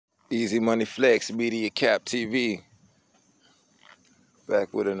EzMoneyFlexx Media Cap TV,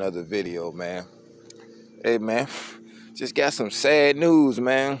 back with another video, man. Hey, man, just got some sad news,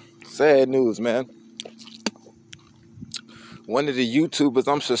 man. Sad news, man. One of the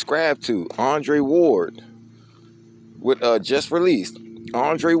YouTubers I'm subscribed to, Andre Ward, just released.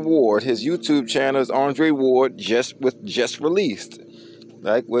 Andre Ward, his YouTube channel is Andre Ward just released.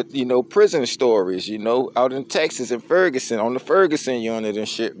 Like with, prison stories, out in Texas and Ferguson, on the Ferguson unit and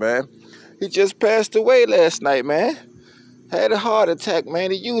shit, man. He just passed away last night, man. Had a heart attack,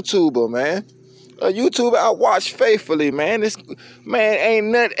 man. A YouTuber, man. A YouTuber I watch faithfully, man. This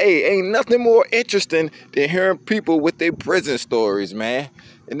man ain't nothing more interesting than hearing people with their prison stories, man.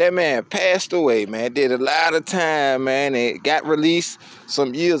 And that man passed away, man. Did a lot of time, man. And got released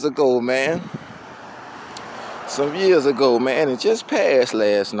some years ago, man. And just passed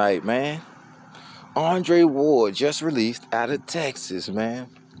last night, man. Andre Ward just released out of Texas, man.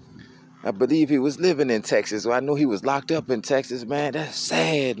 I believe he was living in Texas. Well, I know he was locked up in Texas, man. That's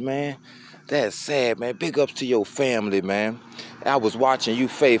sad, man. That's sad, man. Big ups to your family, man. I was watching you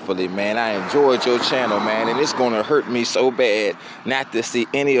faithfully, man. I enjoyed your channel, man. And it's going to hurt me so bad not to see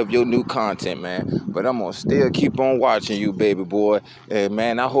any of your new content, man. But I'm going to still keep on watching you, baby boy. And,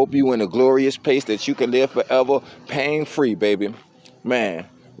 man, I hope you in a glorious pace that you can live forever pain-free, baby. Man,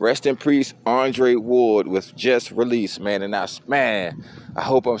 rest in peace, Andre Ward was just released, man. And I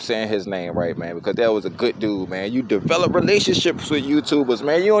hope I'm saying his name right, man, because that was a good dude, man. You develop relationships with YouTubers,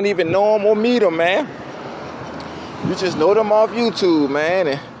 man. You don't even know them or meet them, man. You just know them off YouTube, man.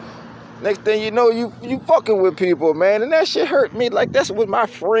 And next thing you know, you fucking with people, man. And that shit hurt me. Like, that's with my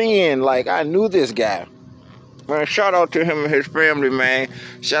friend. Like, I knew this guy. Man, shout out to him and his family, man.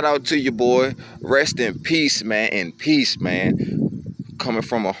 Shout out to you, boy. Rest in peace, man. In peace, man. Coming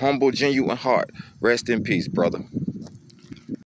from a humble, genuine heart. Rest in peace, brother.